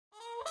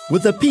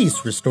With a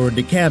peace restored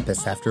to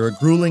campus after a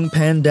grueling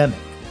pandemic,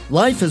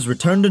 life has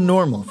returned to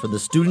normal for the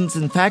students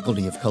and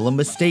faculty of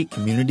Columbus State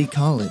Community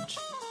College.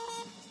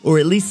 Or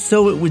at least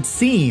so it would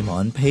seem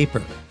on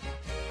paper.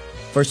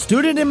 For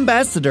student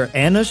ambassador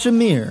Anna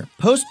Shamir,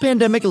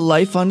 post-pandemic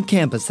life on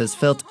campus has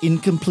felt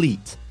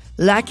incomplete,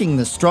 lacking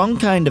the strong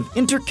kind of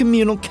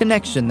intercommunal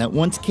connection that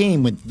once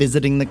came with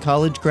visiting the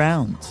college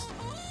grounds.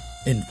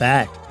 In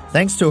fact,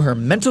 thanks to her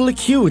mental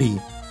acuity,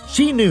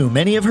 she knew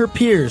many of her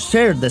peers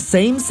shared the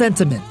same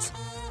sentiment.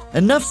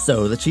 Enough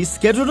so that she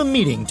scheduled a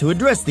meeting to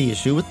address the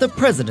issue with the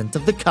president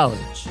of the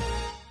college.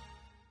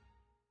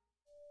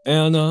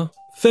 Anna,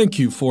 thank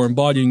you for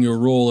embodying your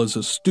role as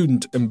a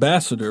student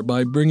ambassador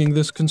by bringing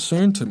this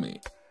concern to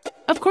me.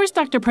 Of course,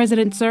 Dr.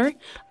 President, sir.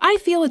 I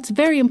feel it's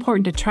very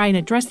important to try and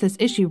address this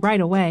issue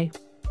right away.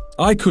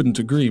 I couldn't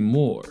agree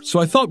more, so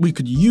I thought we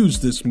could use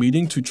this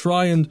meeting to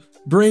try and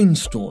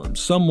brainstorm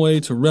some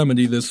way to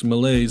remedy this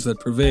malaise that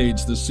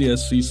pervades the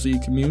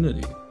CSCC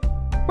community.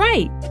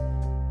 Right.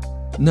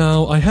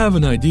 Now, I have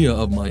an idea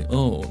of my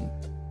own,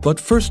 but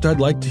first I'd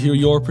like to hear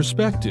your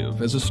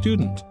perspective as a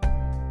student.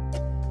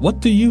 What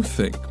do you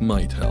think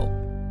might help?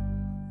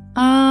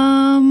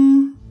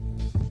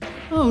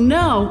 Oh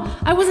no,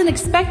 I wasn't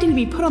expecting to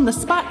be put on the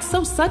spot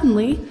so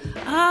suddenly.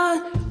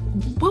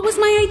 What was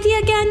my idea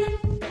again?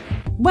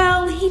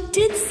 Well, he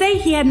did say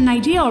he had an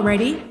idea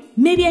already.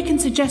 Maybe I can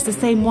suggest the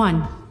same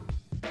one.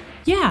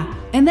 Yeah,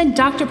 and then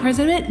Dr.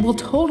 President will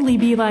totally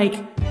be like,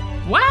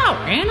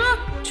 "Wow, Anna,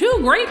 two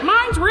great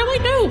minds really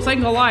do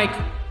think alike.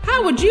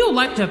 How would you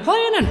like to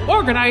plan and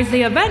organize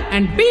the event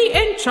and be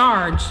in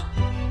charge?"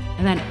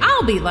 And then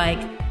I'll be like,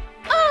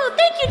 "Oh,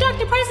 thank you,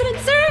 Dr. President,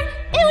 sir.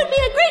 It would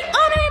be a great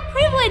honor and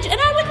privilege, and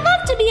I would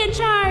love to be in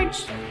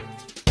charge."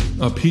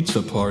 A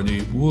pizza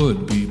party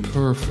would be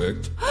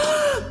perfect.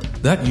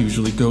 That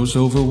usually goes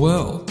over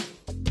well,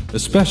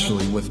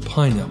 especially with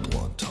pineapple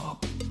on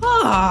top.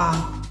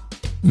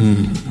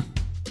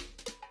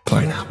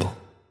 Pineapple.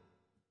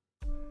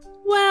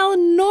 Well,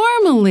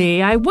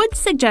 normally I would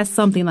suggest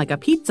something like a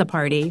pizza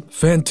party.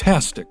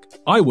 Fantastic.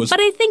 But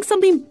I think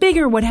something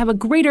bigger would have a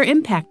greater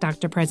impact,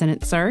 Dr.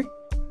 President, sir.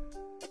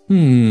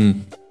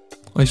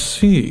 I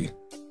see.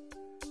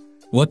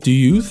 What do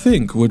you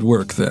think would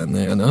work then,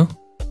 Anna?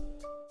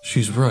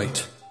 She's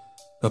right.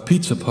 A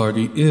pizza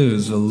party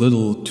is a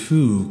little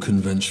too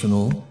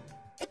conventional.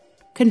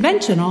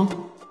 Conventional?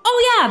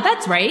 Oh yeah,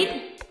 that's right.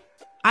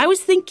 I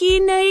was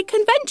thinking a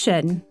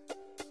convention.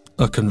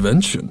 A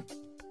convention?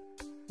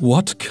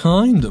 What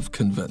kind of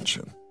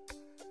convention?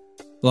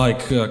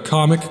 Like a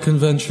comic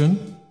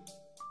convention?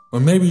 Or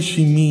maybe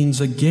she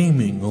means a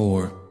gaming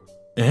or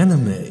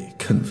anime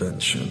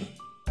convention.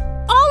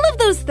 All of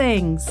those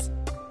things.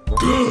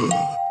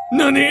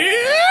 Nani?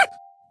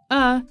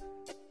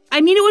 I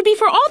mean, it would be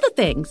for all the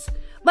things.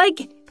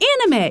 Like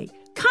anime,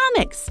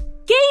 comics,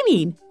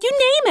 gaming, you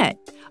name it.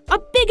 A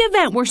big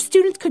event where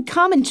students could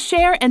come and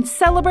share and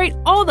celebrate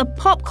all the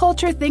pop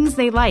culture things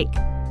they like.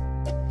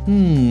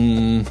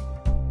 You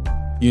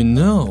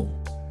know,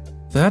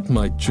 that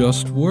might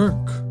just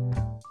work.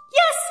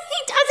 Yes,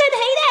 he doesn't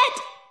hate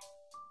it!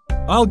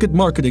 I'll get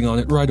marketing on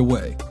it right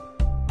away.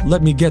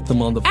 Let me get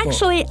them on the phone.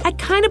 Actually, I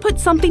kind of put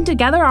something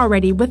together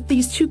already with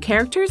these two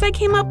characters I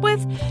came up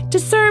with to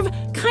serve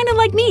kind of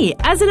like me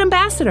as an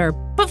ambassador,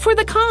 but for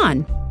the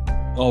con.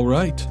 All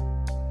right.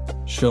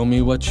 Show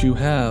me what you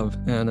have,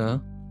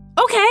 Anna.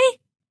 Okay.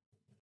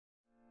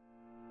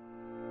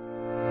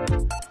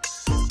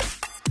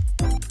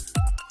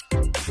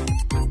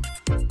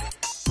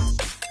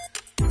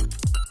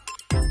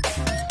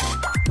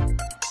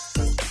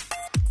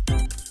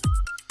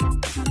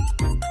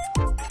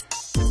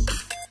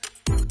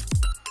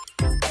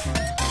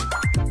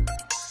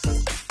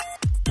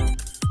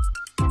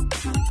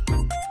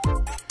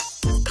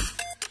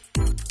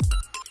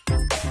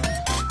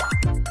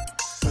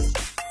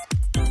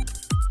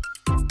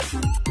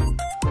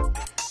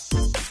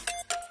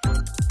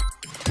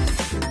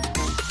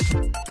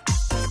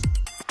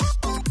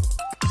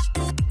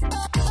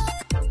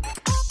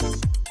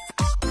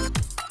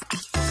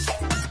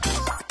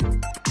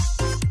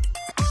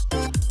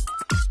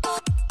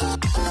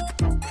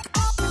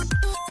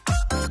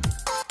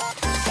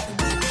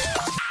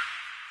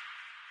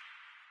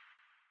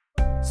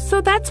 So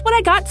that's what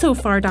I got so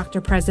far,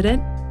 Dr.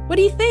 President. What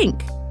do you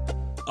think?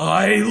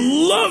 I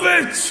love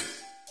it!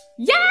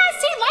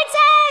 Yes, he likes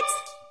it!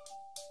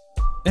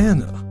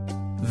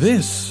 Anna,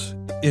 this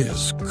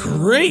is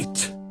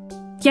great!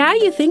 Yeah,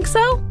 you think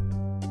so?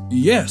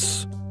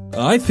 Yes.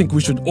 I think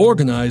we should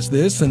organize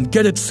this and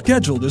get it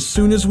scheduled as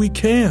soon as we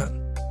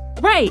can.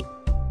 Right.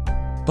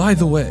 By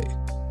the way,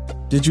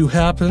 did you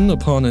happen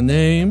upon a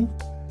name?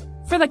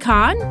 For the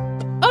con?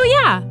 Oh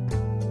yeah,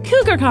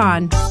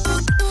 CougarCon.